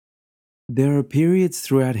There are periods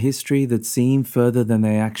throughout history that seem further than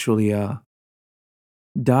they actually are.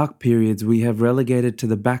 Dark periods we have relegated to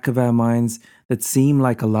the back of our minds that seem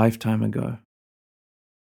like a lifetime ago.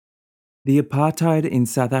 The apartheid in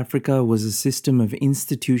South Africa was a system of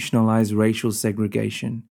institutionalized racial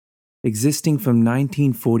segregation, existing from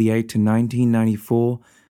 1948 to 1994,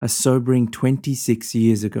 a sobering 26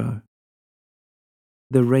 years ago.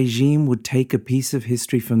 The regime would take a piece of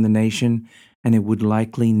history from the nation and it would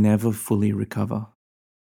likely never fully recover.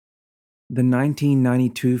 The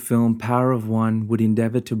 1992 film Power of One would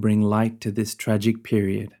endeavor to bring light to this tragic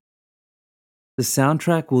period. The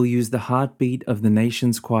soundtrack will use the heartbeat of the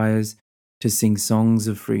nation's choirs to sing songs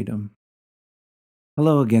of freedom.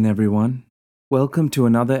 Hello again, everyone. Welcome to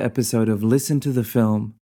another episode of Listen to the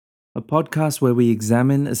Film, a podcast where we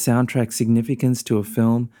examine a soundtrack's significance to a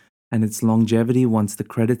film and its longevity once the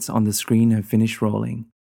credits on the screen have finished rolling.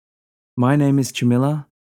 My name is Chamilla.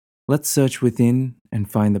 Let's search within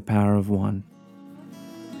and find the power of one.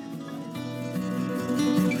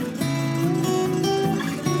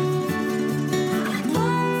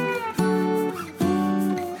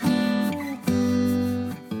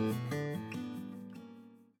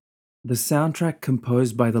 The soundtrack,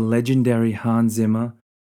 composed by the legendary Hans Zimmer,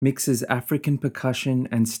 mixes African percussion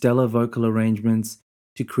and stellar vocal arrangements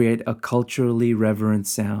to create a culturally reverent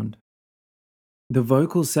sound. The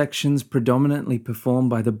vocal sections, predominantly performed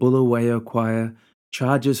by the Bulawayo Choir,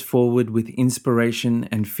 charges forward with inspiration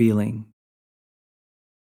and feeling.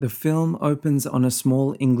 The film opens on a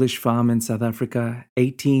small English farm in South Africa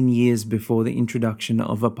 18 years before the introduction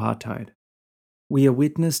of apartheid. We are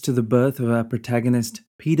witness to the birth of our protagonist,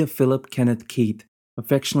 Peter Philip Kenneth Keith,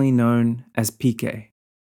 affectionately known as PK.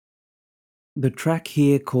 The track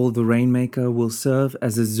here, called The Rainmaker, will serve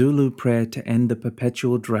as a Zulu prayer to end the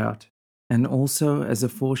perpetual drought, and also as a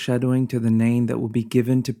foreshadowing to the name that will be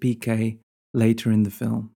given to PK later in the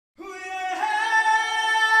film.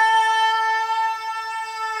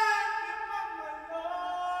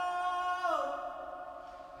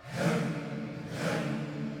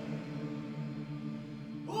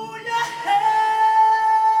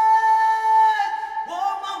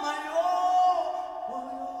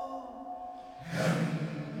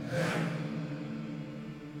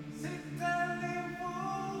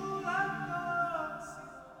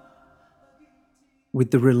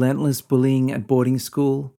 With the relentless bullying at boarding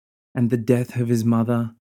school and the death of his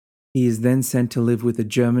mother, he is then sent to live with a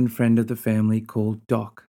German friend of the family called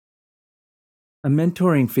Doc. A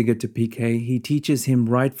mentoring figure to PK, he teaches him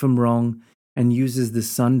right from wrong and uses the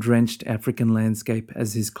sun-drenched African landscape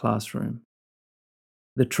as his classroom.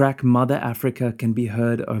 The track Mother Africa can be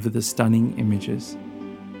heard over the stunning images.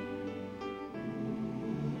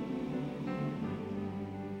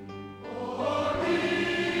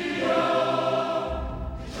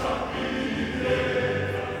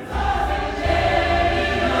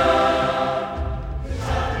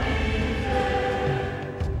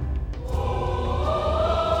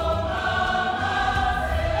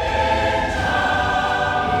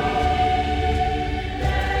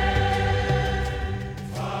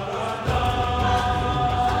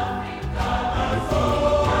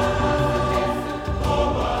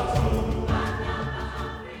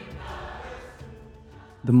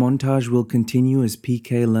 The montage will continue as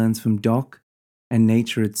PK learns from Doc and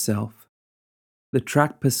nature itself. The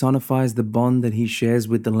track personifies the bond that he shares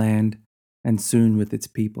with the land and soon with its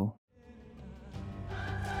people.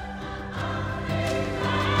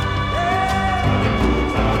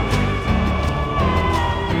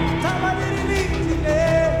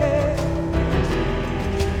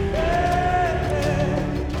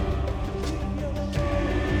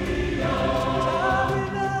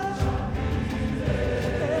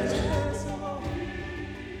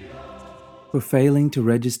 For failing to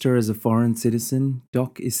register as a foreign citizen,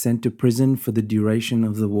 Doc is sent to prison for the duration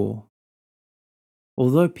of the war.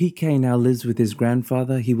 Although PK now lives with his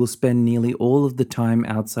grandfather, he will spend nearly all of the time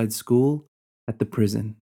outside school at the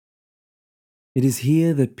prison. It is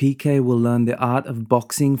here that PK will learn the art of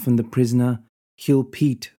boxing from the prisoner, Kill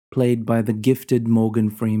Pete, played by the gifted Morgan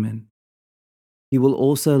Freeman. He will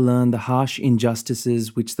also learn the harsh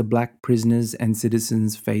injustices which the black prisoners and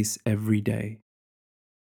citizens face every day.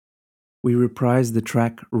 We reprise the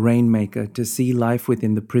track Rainmaker to see life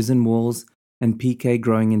within the prison walls and PK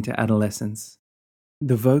growing into adolescence.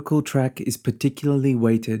 The vocal track is particularly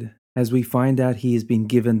weighted as we find out he has been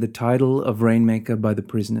given the title of Rainmaker by the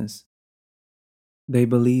prisoners. They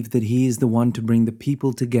believe that he is the one to bring the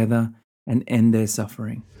people together and end their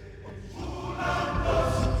suffering.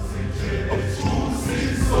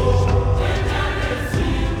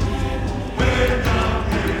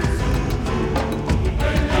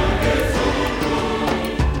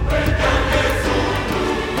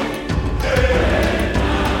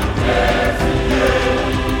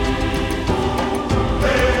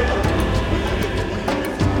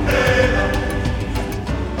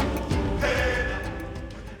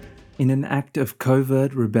 In an act of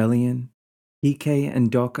covert rebellion, PK and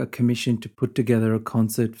Doc are commissioned to put together a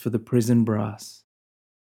concert for the prison brass.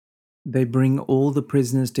 They bring all the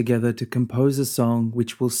prisoners together to compose a song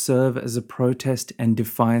which will serve as a protest and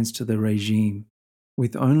defiance to the regime.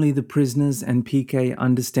 With only the prisoners and PK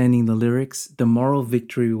understanding the lyrics, the moral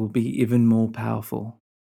victory will be even more powerful.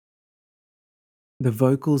 The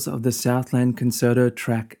vocals of the Southland Concerto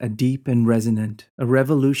track are deep and resonant, a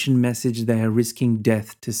revolution message they are risking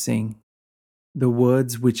death to sing. The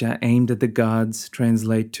words, which are aimed at the guards,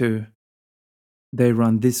 translate to: they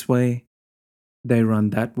run this way, they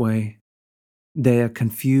run that way, they are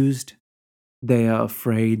confused, they are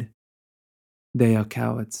afraid, they are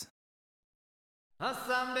cowards.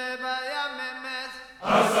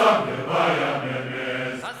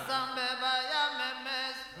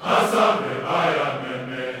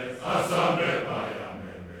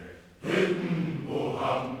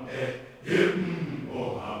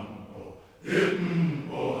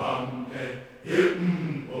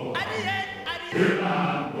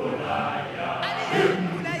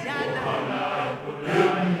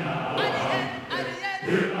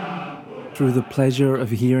 Through the pleasure of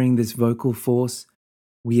hearing this vocal force,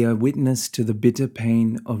 we are witness to the bitter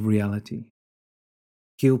pain of reality.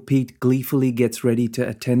 Kill Pete gleefully gets ready to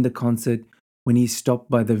attend the concert when he's stopped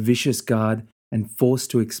by the vicious guard and forced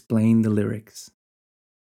to explain the lyrics.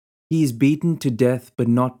 He is beaten to death, but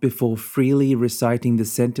not before freely reciting the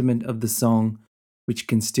sentiment of the song, which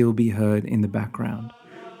can still be heard in the background.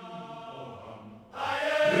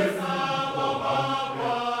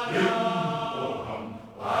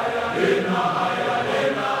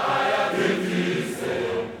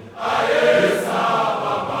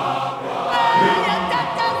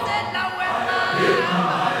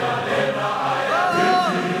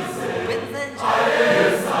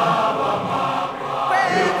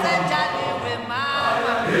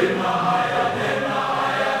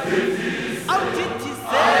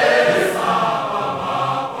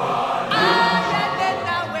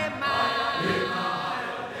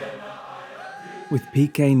 With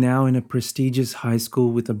PK now in a prestigious high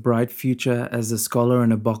school with a bright future as a scholar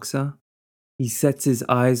and a boxer, he sets his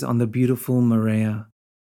eyes on the beautiful Maria,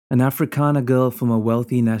 an Afrikaner girl from a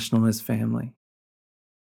wealthy nationalist family.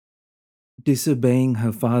 Disobeying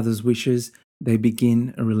her father's wishes, they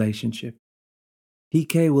begin a relationship.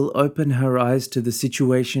 PK will open her eyes to the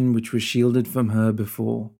situation which was shielded from her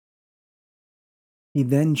before. He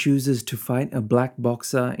then chooses to fight a black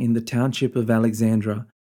boxer in the township of Alexandra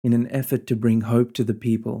in an effort to bring hope to the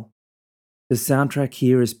people. The soundtrack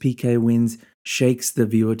here as PK wins shakes the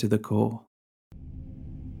viewer to the core.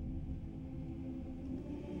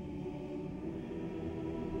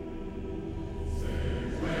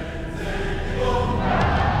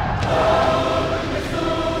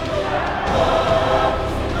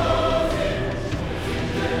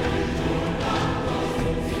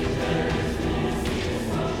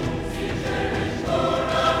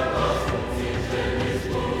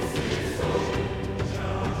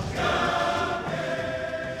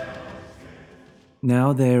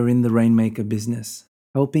 Now they are in the Rainmaker business,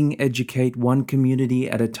 helping educate one community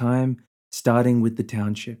at a time, starting with the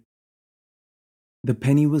township. The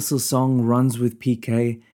penny whistle song runs with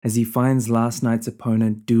PK as he finds last night's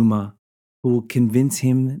opponent, Duma, who will convince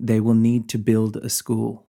him they will need to build a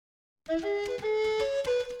school.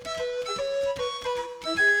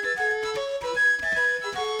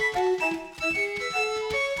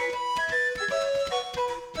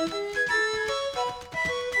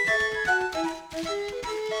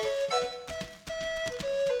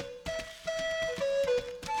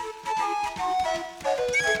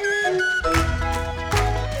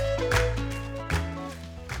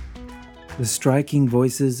 The striking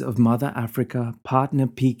voices of Mother Africa partner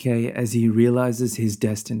PK as he realizes his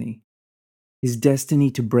destiny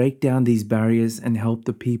to break down these barriers and help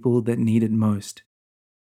the people that need it most.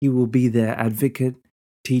 He will be their advocate,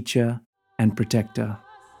 teacher, and protector.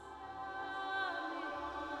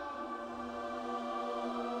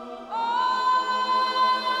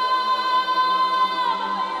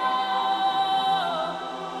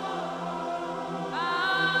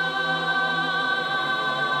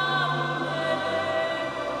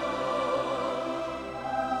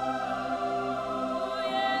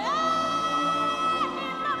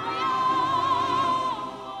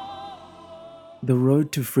 The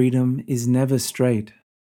road to freedom is never straight.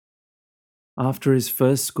 After his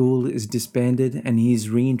first school is disbanded and he is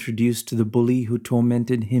reintroduced to the bully who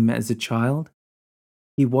tormented him as a child,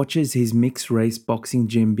 he watches his mixed-race boxing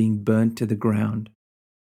gym being burnt to the ground.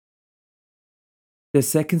 The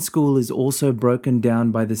second school is also broken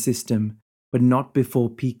down by the system but not before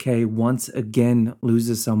PK once again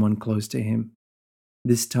loses someone close to him,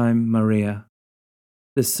 this time Maria.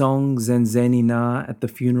 The song Zenzeni Na at the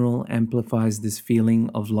funeral amplifies this feeling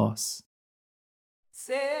of loss.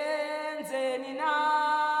 Zenzeni na,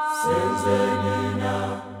 Zenzeni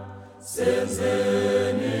na,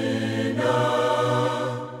 Zenzeni na,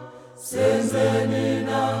 Zenzeni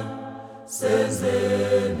na,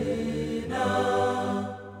 Zenzeni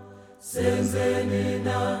na, Zenzeni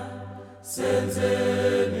na,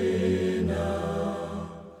 Zenzeni na,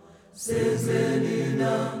 Zenzeni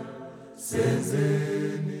na, Zenzeni.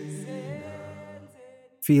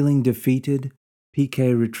 Feeling defeated,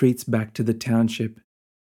 PK retreats back to the township,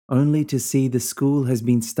 only to see the school has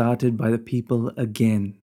been started by the people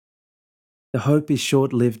again. The hope is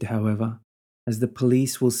short-lived, however, as the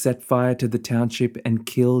police will set fire to the township and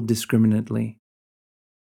kill discriminately.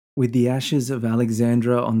 With the ashes of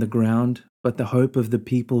Alexandra on the ground, but the hope of the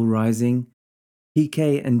people rising,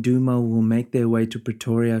 PK and Duma will make their way to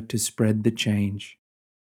Pretoria to spread the change.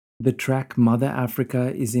 The track Mother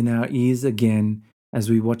Africa is in our ears again as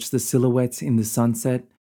we watch the silhouettes in the sunset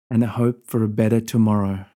and a hope for a better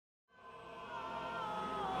tomorrow.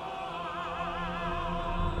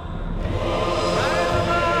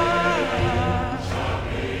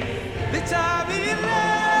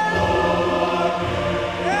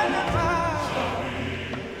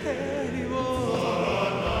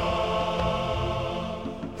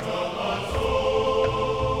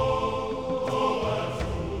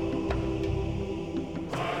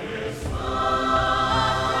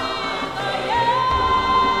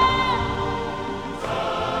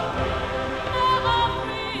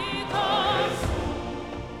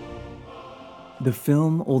 The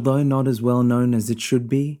film, although not as well known as it should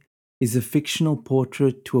be, is a fictional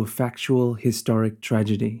portrait to a factual historic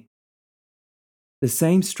tragedy. The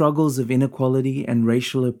same struggles of inequality and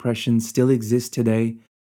racial oppression still exist today,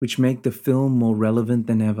 which make the film more relevant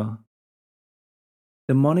than ever.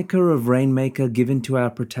 The moniker of Rainmaker given to our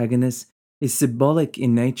protagonist is symbolic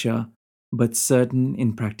in nature, but certain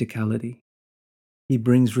in practicality. He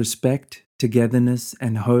brings respect, togetherness,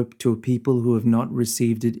 and hope to a people who have not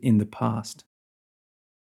received it in the past.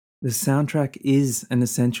 The soundtrack is an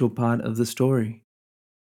essential part of the story.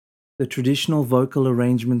 The traditional vocal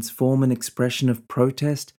arrangements form an expression of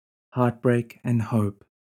protest, heartbreak, and hope.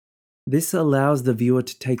 This allows the viewer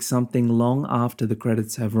to take something long after the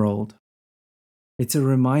credits have rolled. It's a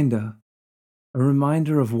reminder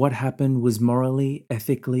of what happened was morally,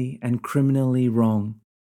 ethically, and criminally wrong.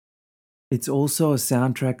 It's also a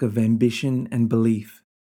soundtrack of ambition and belief.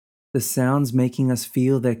 The sounds making us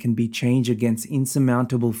feel there can be change against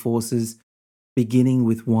insurmountable forces, beginning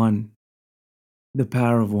with one. The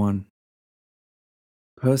power of one.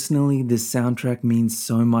 Personally, this soundtrack means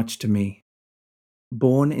so much to me.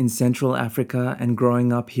 Born in Central Africa and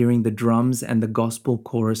growing up hearing the drums and the gospel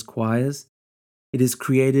chorus choirs, it has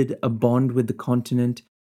created a bond with the continent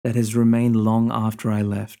that has remained long after I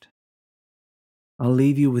left. I'll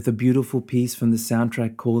leave you with a beautiful piece from the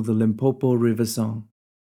soundtrack called the Limpopo River Song.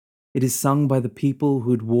 It is sung by the people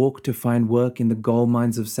who'd walk to find work in the gold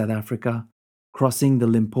mines of South Africa, crossing the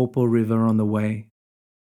Limpopo River on the way.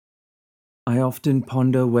 I often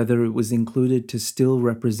ponder whether it was included to still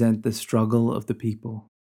represent the struggle of the people.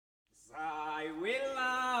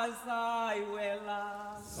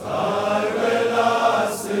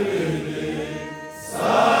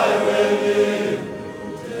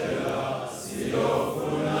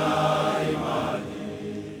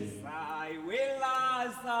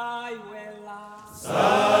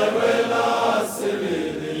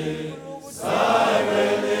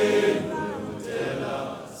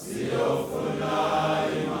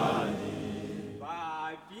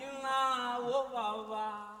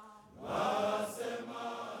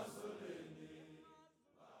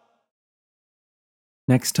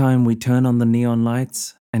 Next time we turn on the neon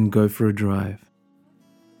lights and go for a drive.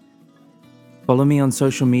 Follow me on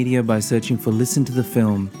social media by searching for Listen to the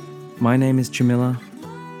Film. My name is Chamilla.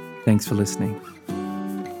 Thanks for listening.